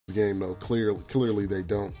game, though. Clearly they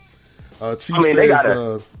don't. Chief I mean,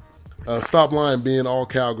 says, stop lying, being all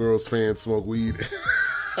Cowgirls fans smoke weed.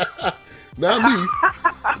 Not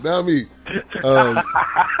me.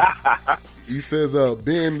 He says,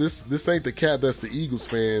 Ben, this ain't the cat that's the Eagles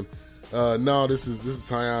fan. No, this is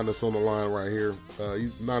Tyjun that's on the line right here.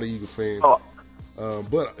 He's not an Eagles fan.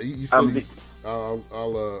 But he said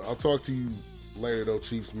I'll talk to you later though,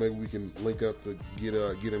 Chiefs. Maybe we can link up to get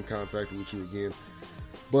in contact with you again.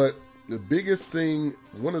 But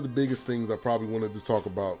one of the biggest things I probably wanted to talk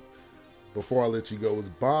about before I let you go is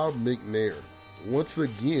Bob McNair. Once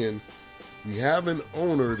again, we have an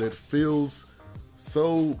owner that feels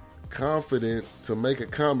so confident to make a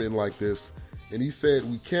comment like this, and he said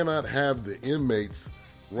we cannot have the inmates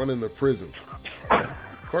running the prison.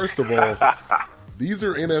 First of all, these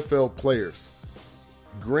are NFL players.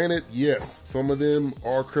 Granted, yes, some of them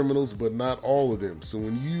are criminals, but not all of them. So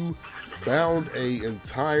when you bound an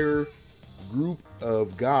entire group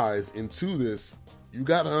of guys into this, you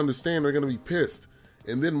got to understand they're going to be pissed.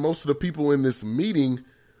 And then most of the people in this meeting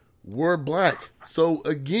were black. So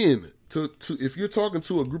again, if you're talking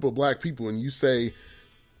to a group of black people and you say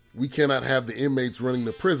we cannot have the inmates running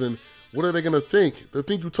the prison, what are they going to think? They'll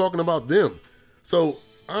think you're talking about them. So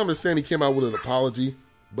I understand he came out with an apology,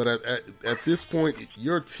 but at this point,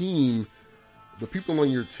 your team, the people on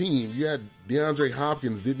your team, you had DeAndre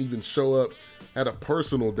Hopkins didn't even show up at a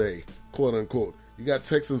personal day, quote unquote. You got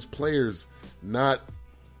Texans players not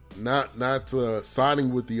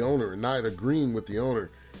siding with the owner, not agreeing with the owner.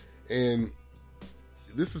 And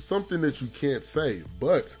this is something that you can't say,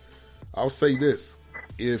 but I'll say this.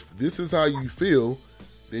 If this is how you feel,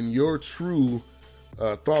 then your true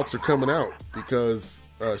thoughts are coming out, because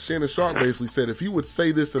Shannon Sharp basically said if he would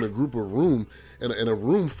say this in a room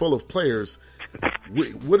full of players,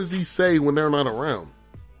 what does he say when they're not around?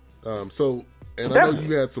 And I know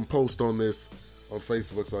you had some posts on this on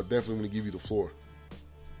Facebook, so I definitely want to give you the floor.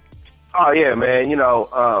 Oh yeah, man.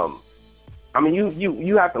 I mean,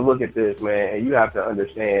 you have to look at this, man, and you have to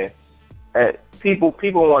understand that people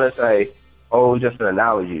want to say, "Oh, it's just an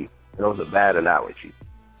analogy," and it was a bad analogy.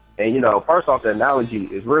 And first off, the analogy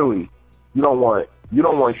is really you don't want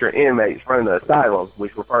your inmates running the asylum,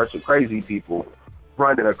 which refers to crazy people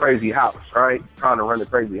running a crazy house, right? Trying to run a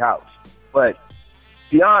crazy house. But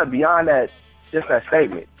beyond that, just that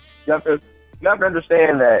statement, you have to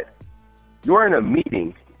understand that you're in a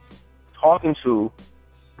meeting talking to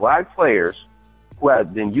black players who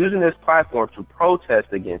have been using this platform to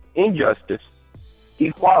protest against injustice,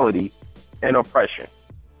 equality, and oppression.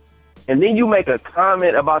 And then you make a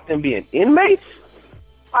comment about them being inmates?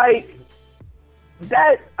 Like,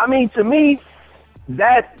 that, I mean, to me,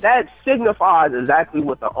 that signifies exactly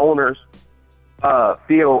what the owners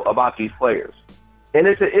feel about these players. And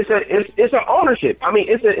it's an ownership. I mean,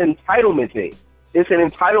 it's an entitlement thing. It's an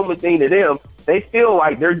entitlement thing to them. They feel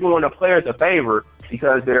like they're doing the players a favor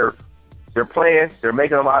because they're playing, they're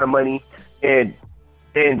making a lot of money, and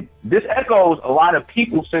this echoes a lot of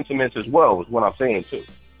people's sentiments as well, is what I'm saying too.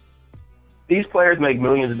 These players make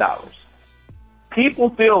millions of dollars. People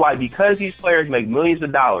feel like because these players make millions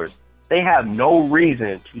of dollars, they have no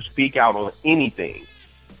reason to speak out on anything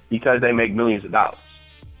because they make millions of dollars.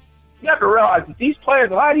 You have to realize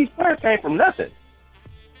that a lot of these players came from nothing.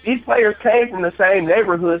 These players came from the same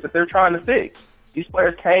neighborhoods that they're trying to fix. These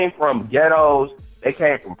players came from ghettos. They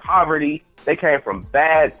came from poverty. They came from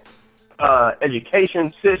bad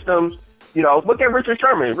education systems. Look at Richard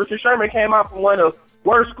Sherman. Richard Sherman came out from one of the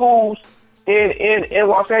worst schools in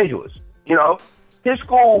Los Angeles. His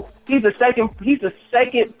school, he's the second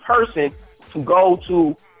person to go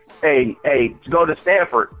to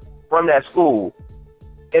Stanford from that school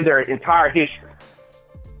in their entire history.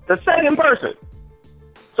 The second person.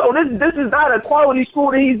 So this is not a quality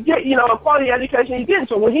school that he's getting, a quality education he's getting.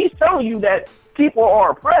 So when he's telling you that people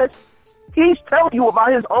are oppressed, he's telling you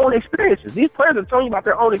about his own experiences. These players are telling you about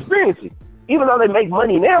their own experiences. Even though they make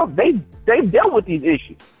money now, they've dealt with these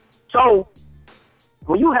issues. So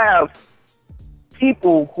when you have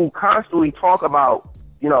people who constantly talk about,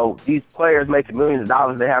 these players making millions of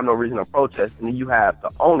dollars, they have no reason to protest, and then you have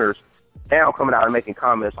the owners now coming out and making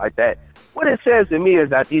comments like that, what it says to me is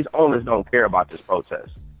that these owners don't care about this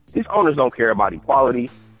protest. These owners don't care about equality.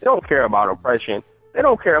 They don't care about oppression. They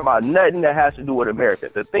don't care about nothing that has to do with America.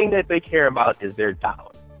 The thing that they care about is their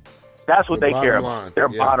dollar. That's what they care about, their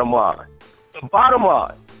bottom line. The bottom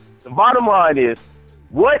line is,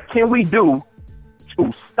 what can we do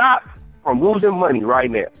to stop from losing money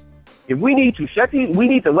right now? If we need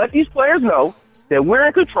to let these players know that we're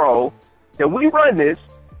in control, that we run this,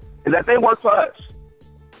 and that they work for us.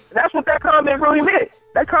 And that's what that comment really meant.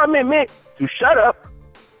 That comment meant to shut up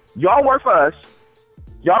y'all work for us.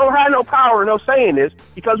 Y'all don't have no power, no say in this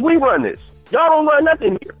because we run this. Y'all don't run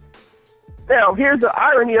nothing here. Now, here's the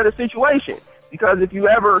irony of the situation. Because if you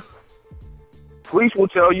ever, police will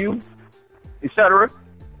tell you, etc.,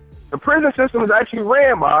 the prison system is actually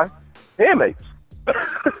ran by inmates.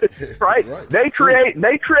 right? They create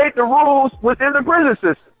the rules within the prison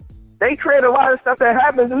system. They create a lot of stuff that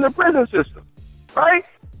happens in the prison system. Right?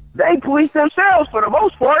 They police themselves for the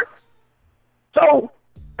most part. So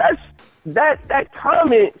that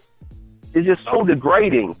comment is just so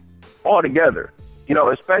degrading altogether. You know,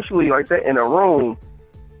 especially like that in a room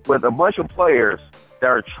with a bunch of players that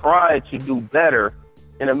are trying to do better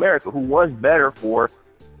in America, who wants better for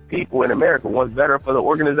people in America, wants better for the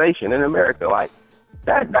organization in America. Like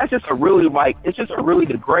that's just a really it's just a really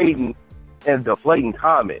degrading and deflating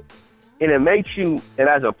comment. And it makes you, and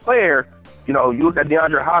as a player, you know, you look at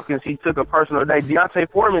DeAndre Hopkins, he took a personal day. Deontay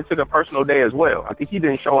Foreman took a personal day as well. I think he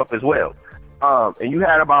didn't show up as well. And you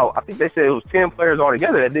had about, I think they said it was 10 players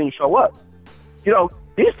altogether that didn't show up. You know,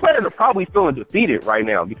 these players are probably feeling defeated right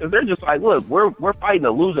now because they're just like, look, we're fighting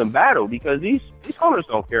a losing battle because these owners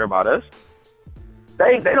don't care about us.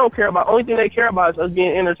 They don't care about, only thing they care about is us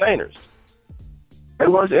being entertainers. They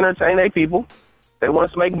want us to entertain their people. They want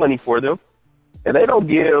us to make money for them. And they don't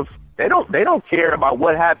care about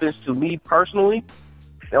what happens to me personally.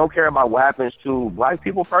 They don't care about what happens to black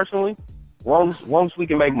people personally, as long as we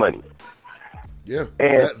can make money. Yeah,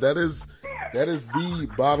 and that is the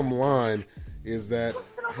bottom line, is that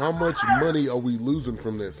how much money are we losing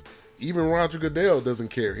from this? Even Roger Goodell doesn't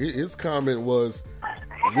care. His comment was,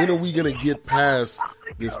 when are we going to get past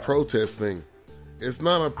this protest thing? It's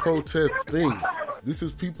not a protest thing. This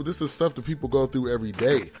is stuff that people go through every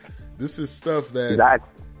day. This is stuff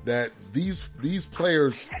that these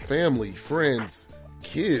players' family, friends,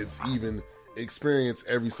 kids even experience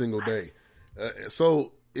every single day.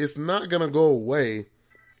 So it's not going to go away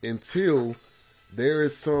until there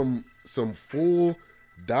is some full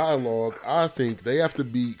dialogue. I think they have to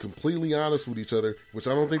be completely honest with each other, which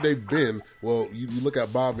I don't think they've been. Well, you look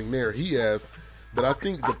at Bob McNair, he has. But I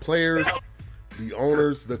think the players, the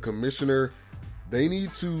owners, the commissioner, they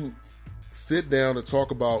need to sit down and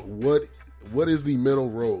talk about what is the middle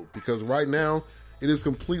road, because right now it is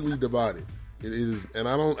completely divided. It is, and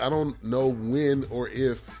I don't know when or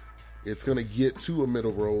if it's going to get to a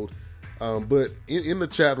middle road. But in the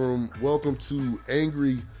chat room, welcome to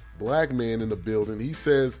Angry Black Man in the building. He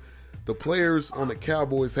says the players on the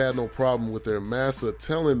Cowboys had no problem with their massa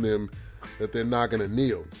telling them that they're not going to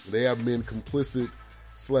kneel. They have been complicit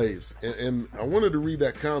slaves. And I wanted to read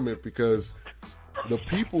that comment because the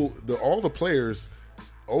people, all the players,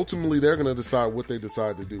 ultimately they're going to decide what they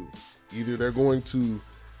decide to do. Either they're going to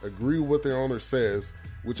agree with what their owner says,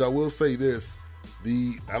 which I will say this,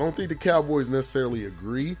 I don't think the Cowboys necessarily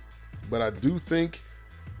agree, but I do think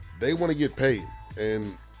they want to get paid.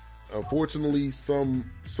 And unfortunately,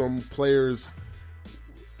 some players,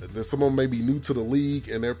 some of them may be new to the league,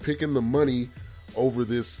 and they're picking the money over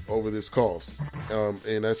this cause.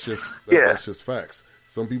 And that's just facts.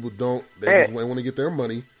 Some people don't. They just want to get their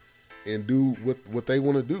money and do what they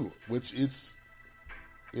want to do, which it's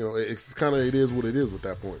kind of, it is what it is at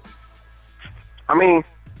that point. I mean,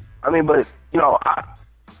 but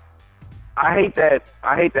I hate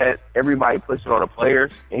that everybody puts it on the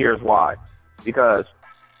players, and here's why. Because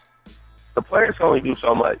the players can only do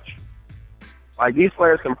so much. Like, these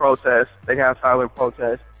players can protest, they can have silent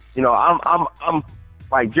protests. I'm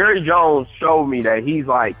like, Jerry Jones showed me that he's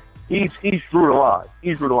drew the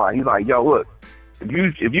line. He's like, yo, look, if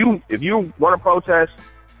you want to protest,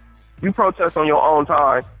 you protest on your own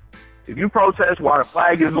time. If you protest while the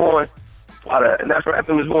flag is on, while the national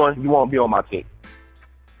anthem is on, you won't be on my team.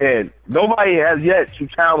 And nobody has yet to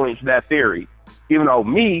challenge that theory. Even though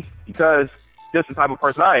me, because just the type of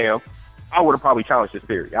person I am, I would have probably challenged this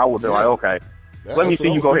theory. I would have been like, okay, let me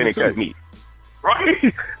see you go ahead and cut me.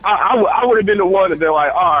 Right? I would have been the one that been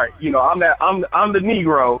like, all right, I'm the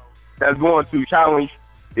Negro that's going to challenge.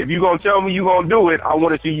 If you're gonna tell me you're gonna do it, I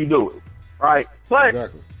want to see you do it. Right? But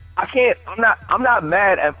exactly. I'm not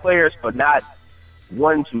mad at players for not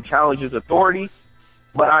wanting to challenge his authority,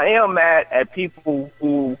 but I am mad at people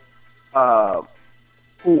who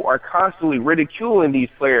are constantly ridiculing these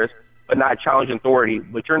players but not challenging authority,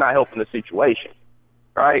 but you're not helping the situation.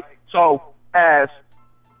 Right? So as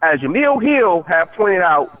Jamil Hill had pointed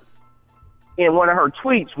out in one of her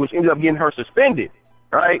tweets, which ended up getting her suspended,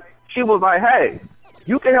 right? She was like, hey,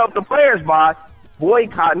 you can help the players by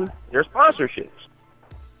boycotting their sponsorships,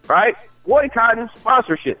 right? Boycotting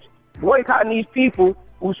sponsorships. Boycotting these people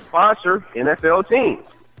who sponsor NFL teams.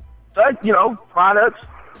 So, products,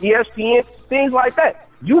 ESPN, things like that.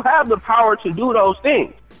 You have the power to do those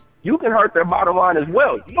things. You can hurt their bottom line as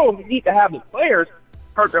well. You don't need to have the players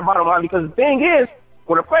hurt their bottom line, because the thing is,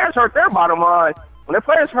 when the players hurt their bottom line, when the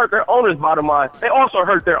players hurt their owner's bottom line, they also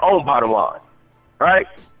hurt their own bottom line, right?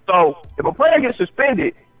 So if a player gets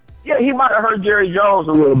suspended, yeah, he might have hurt Jerry Jones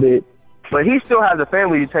a little bit, but he still has a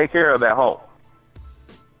family to take care of at home.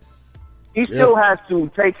 He still has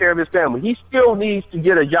to take care of his family. He still needs to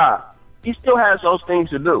get a job. He still has those things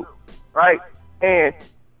to do, right? And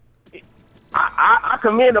I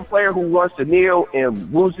commend a player who wants to kneel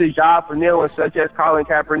and lose his job for kneeling, such as Colin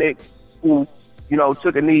Kaepernick, who, you know,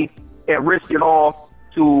 took a knee and risked it all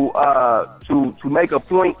to make a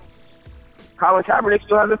point. Colin Kaepernick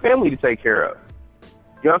still has a family to take care of.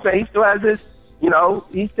 You know what I'm saying? He still has his, you know,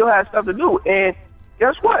 he still has stuff to do. And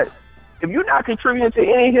guess what? If you're not contributing to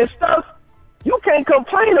any of his stuff, you can't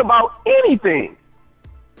complain about anything.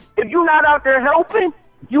 If you're not out there helping,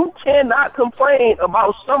 you cannot complain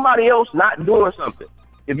about somebody else not doing something.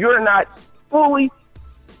 If you're not fully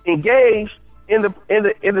engaged in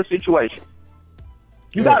the situation,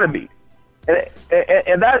 you gotta be.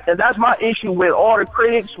 And that's my issue with all the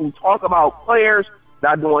critics who talk about players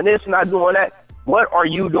not doing this, not doing that. What are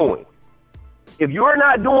you doing? If you're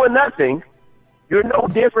not doing nothing, you're no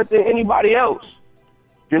different than anybody else.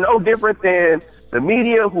 You're no different than the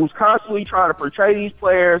media, who's constantly trying to portray these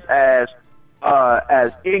players as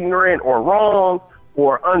ignorant or wrong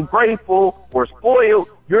or ungrateful or spoiled.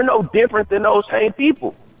 You're no different than those same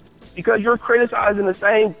people, because you're criticizing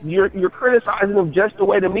you're criticizing them just the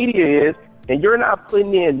way the media is, and you're not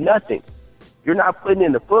putting in nothing. You're not putting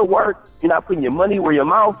in the footwork. You're not putting your money where your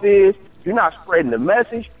mouth is. You're not spreading the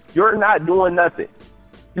message. You're not doing nothing.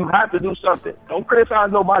 You have to do something. Don't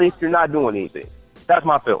criticize nobody if you're not doing anything. That's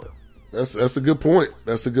my feeling. That's a good point.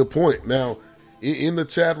 That's a good point. Now, in the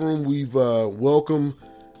chat room, we've welcomed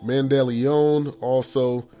Mandeleon,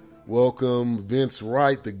 also welcome Vince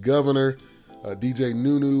Wright, the governor, DJ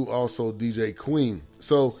Nunu, also DJ Queen.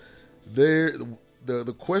 So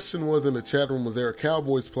the question was in the chat room, was there a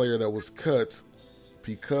Cowboys player that was cut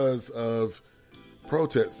because of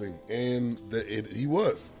protesting? And he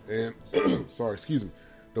was. And sorry, excuse me.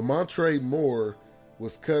 DeMontre Moore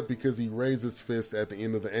was cut because he raised his fist at the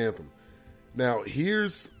end of the anthem. Now,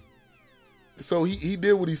 so he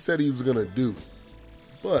did what he said he was going to do.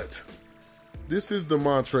 But this is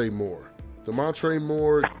DeMontre Moore. DeMontre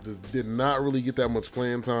Moore did not really get that much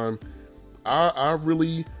playing time. I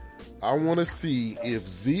want to see if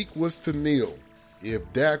Zeke was to kneel, if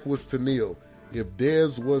Dak was to kneel, if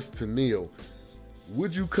Dez was to kneel,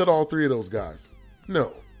 would you cut all three of those guys?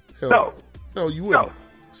 No. No, you wouldn't. No.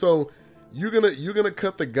 So you're gonna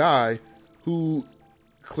cut the guy who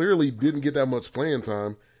clearly didn't get that much playing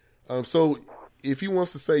time. So if he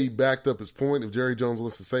wants to say he backed up his point, if Jerry Jones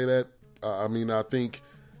wants to say that, I mean, I think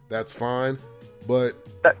that's fine. But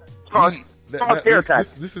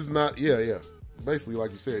this is not, basically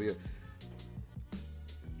like you said, yeah.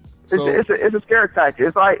 So, it's a scare tactic.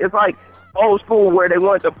 It's like old school where they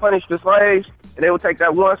wanted to punish the slaves, and they would take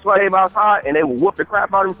that one slave outside and they would whoop the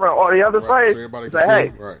crap out of him in front of all the other slaves. So say,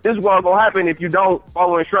 hey, this is what's going to happen if you don't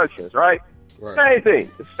follow instructions, right? Same thing.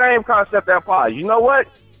 The same concept that applies. You know what?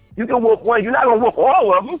 You can whoop one. You're not going to whoop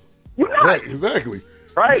all of them. You're not. Right, exactly.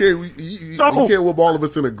 Right? You can't whoop all of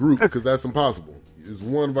us in a group, because that's impossible. It's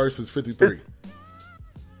 1 versus 53.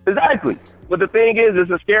 Exactly. But the thing is,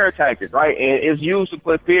 it's a scare tactic, right? And it's used to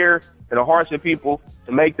put fear in the hearts of people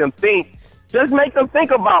to make them think. Just make them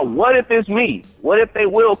think about, what if it's me? What if they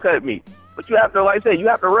will cut me? But you have to, like I said, you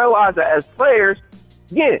have to realize that as players,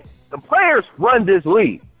 again, the players run this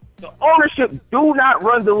league. The ownership do not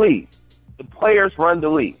run the league. The players run the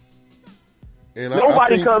league. And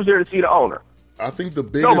Nobody comes here to see the owner. I think the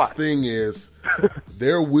biggest thing is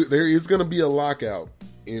there is going to be a lockout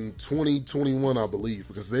in 2021, I believe,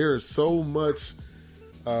 because there is so much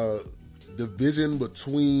division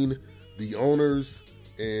between the owners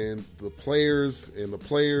and the players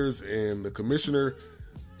and the commissioner.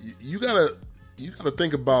 You gotta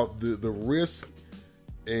think about the risk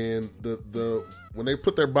and the when they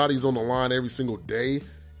put their bodies on the line every single day,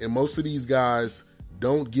 and most of these guys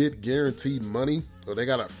don't get guaranteed money, or they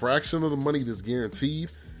got a fraction of the money that's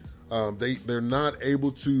guaranteed. They're not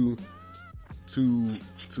able to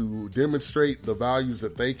demonstrate the values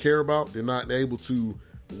that they care about. They're not able to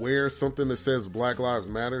wear something that says Black Lives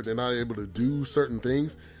Matter. They're not able to do certain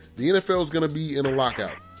things. The NFL is going to be in a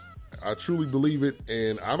lockout. I truly believe it,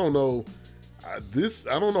 and I don't know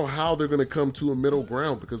how they're going to come to a middle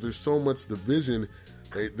ground, because there's so much division.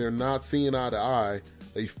 They're not seeing eye to eye.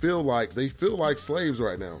 They feel like slaves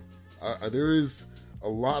right now. There is a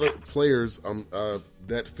lot of players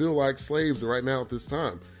that feel like slaves right now at this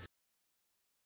time.